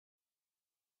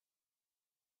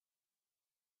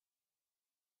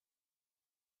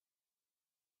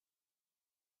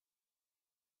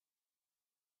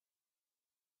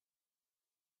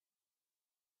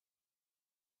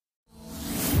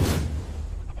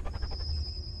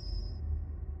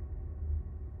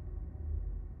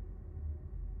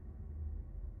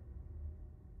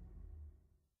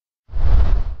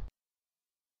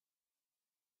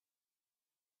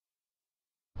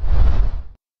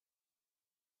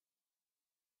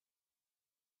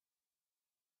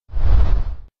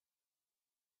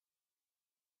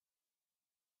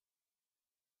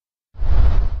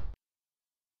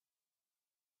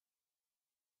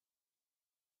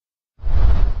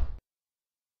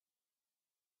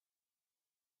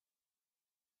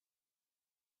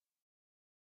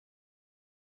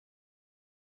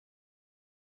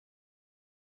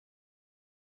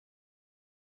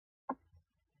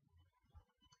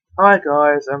Hi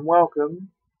guys and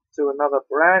welcome to another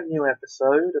brand new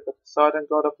episode of the Poseidon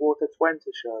God of Water 20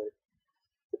 show.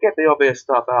 To get the obvious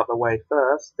stuff out of the way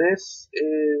first, this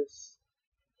is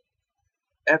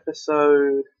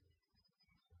episode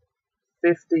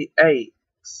 58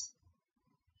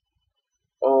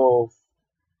 of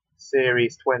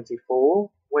series 24,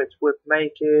 which would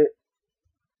make it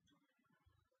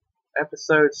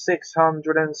episode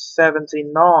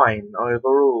 679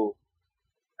 overall.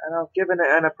 And I've given it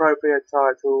an appropriate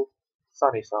title,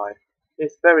 Sunnyside.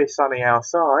 It's very sunny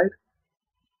outside,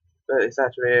 but it's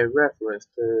actually a reference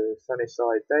to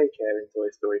Sunnyside Daycare in Toy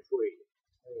Story 3.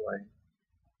 Anyway,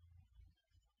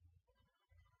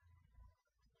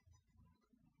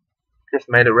 just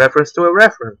made a reference to a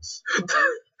reference.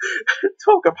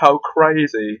 Talk about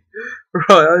crazy.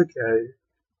 Right, okay.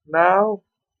 Now,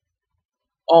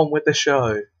 on with the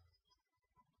show.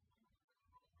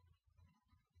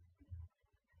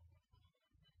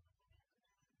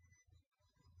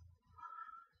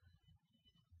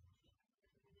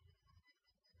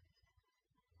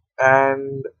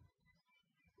 And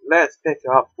let's pick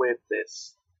up with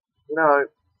this. I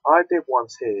did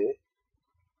once hear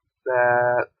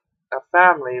that a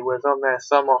family was on their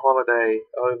summer holiday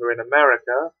over in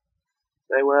America.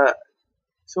 They were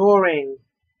touring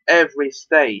every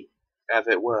state, as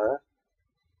it were,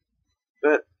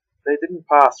 but they didn't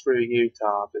pass through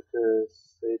Utah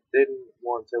because they didn't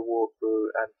want to walk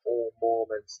through an all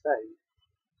Mormon state.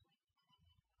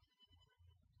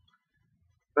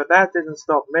 But that didn't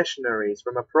stop missionaries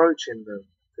from approaching them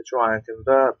to try and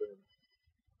convert them.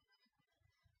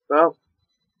 Well,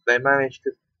 they managed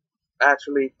to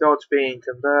actually dodge being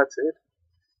converted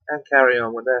and carry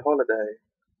on with their holiday.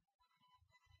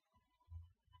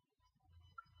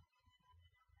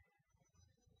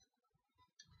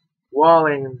 While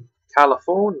in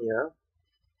California,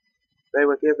 they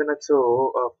were given a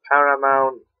tour of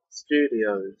Paramount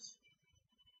Studios,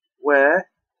 where,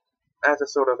 as a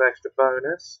sort of extra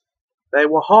bonus, they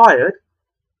were hired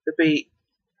to be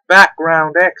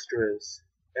background extras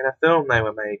in a film they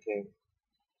were making.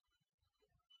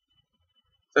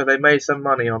 So they made some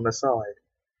money on the side.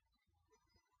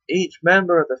 Each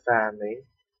member of the family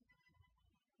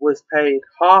was paid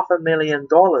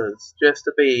 $500,000 just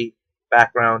to be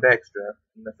background extra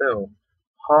in the film.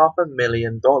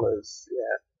 $500,000,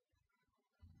 yeah.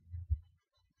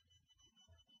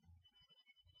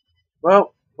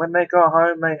 Well, when they got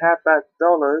home, they had that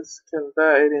dollars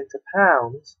converted into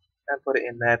pounds and put it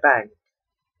in their bank.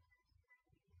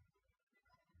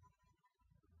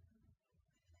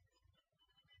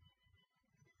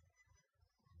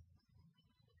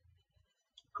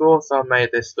 Of course, I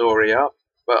made this story up,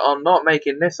 but I'm not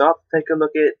making this up. Take a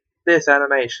look at this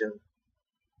animation.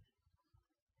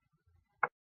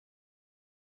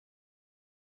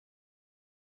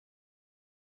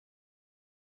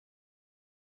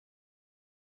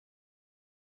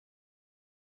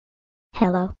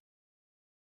 Hello.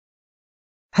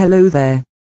 Hello there.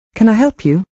 Can I help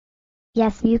you?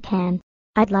 Yes, you can.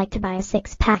 I'd like to buy a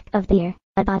six-pack of beer,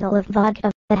 a bottle of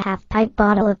vodka, a half-pint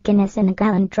bottle of Guinness and a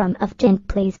gallon drum of gin,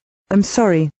 please. I'm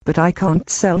sorry, but I can't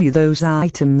sell you those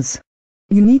items.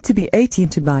 You need to be 18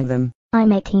 to buy them.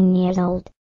 I'm 18 years old.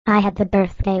 I had the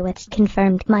birthday which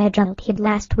confirmed my adulthood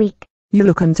last week. You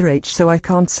look underage, so I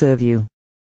can't serve you.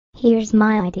 Here's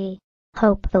my ID.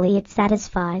 Hopefully it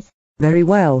satisfies. Very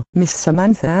well, Miss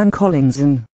Samantha Ann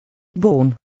Collingson.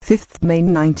 Born 5th May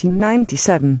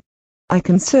 1997. I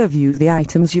can serve you the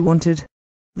items you wanted.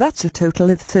 That's a total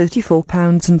of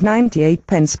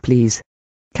 £34.98, please.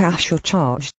 Cash or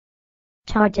charged?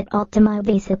 Charge it all to my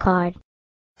Visa card.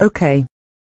 Okay.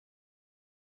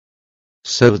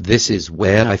 So this is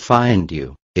where I find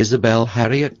you, Isabel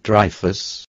Harriet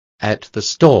Dreyfus, at the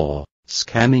store,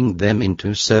 scamming them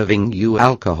into serving you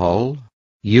alcohol?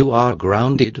 You are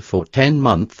grounded for 10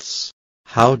 months.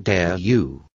 How dare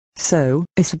you? So,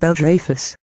 Isabel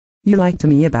Dreyfus. You lied to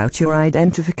me about your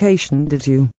identification, did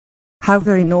you? How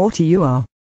very naughty you are.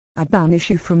 I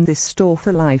banish you from this store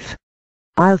for life.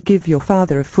 I'll give your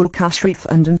father a full cash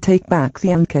refund and take back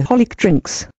the alcoholic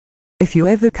drinks. If you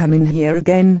ever come in here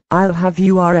again, I'll have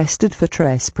you arrested for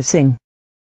trespassing.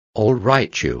 All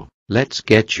right, let's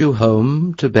get you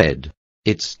home to bed.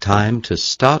 It's time to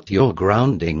start your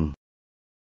grounding.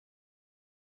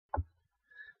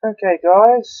 Okay,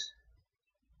 guys.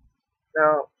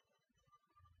 Now,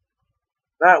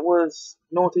 that was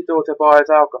Naughty Daughter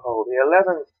Buys Alcohol, the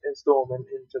 11th installment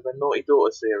into the Naughty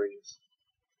Daughter series.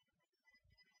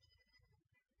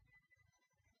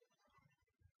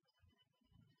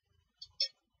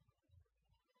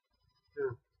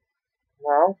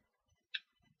 Now,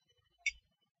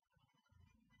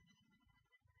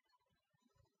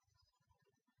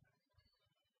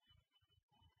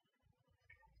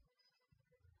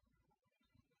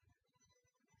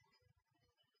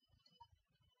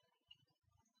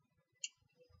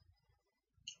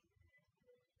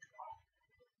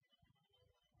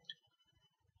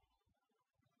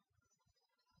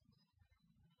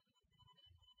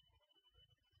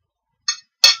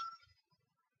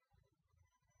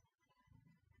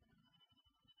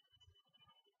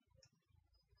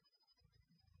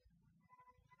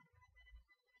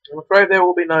 I'm afraid there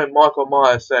will be no Michael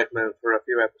Myers segment for a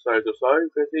few episodes or so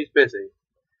because he's busy.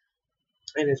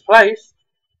 In his place,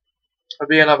 there'll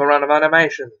be another run of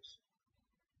animations.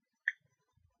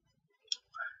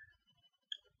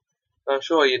 I'm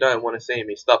sure you don't want to see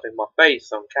me stuffing my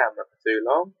face on camera for too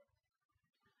long.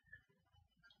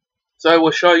 So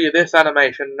we'll show you this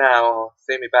animation now.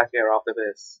 See me back here after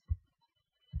this.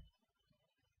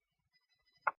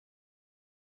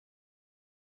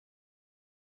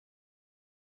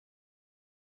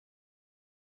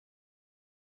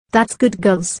 That's good,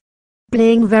 girls.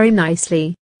 Playing very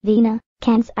nicely. Vina,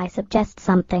 can I suggest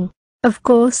something? Of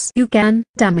course you can,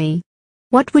 Tammy.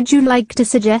 What would you like to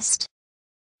suggest?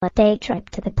 A day trip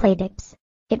to the Playdips.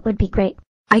 It would be great.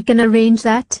 I can arrange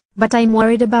that, but I'm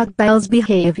worried about Belle's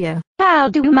behavior.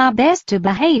 I'll do my best to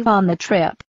behave on the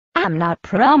trip. I'm not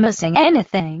promising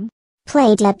anything.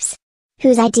 Playdips.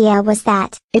 Whose idea was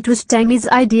that? It was Tammy's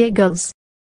idea, girls.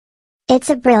 It's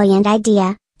a brilliant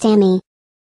idea, Tammy.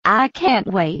 I can't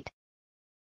wait.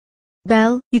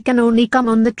 Belle, you can only come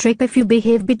on the trip if you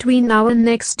behave between now and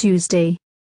next Tuesday.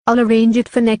 I'll arrange it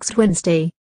for next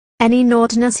Wednesday. Any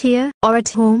naughtiness here or at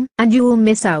home and you will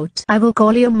miss out. I will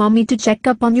call your mommy to check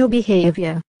up on your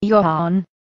behavior. You're on.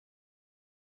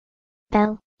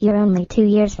 Belle, you're only 2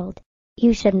 years old.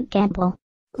 You shouldn't gamble.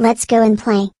 Let's go and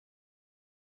play.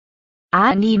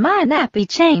 I need my nappy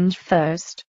change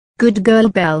first. Good girl,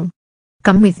 Belle.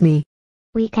 Come with me.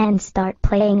 We can start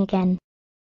playing again.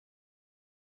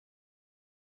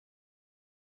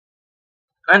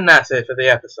 And that's it for the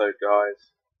episode,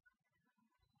 guys.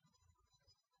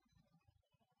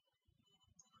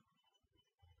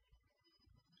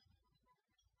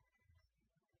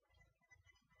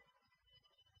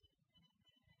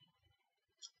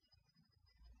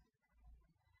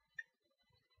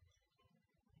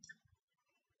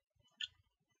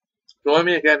 Join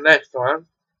me again next time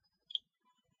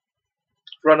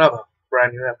for another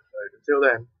brand new episode. Until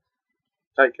then,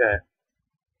 take care.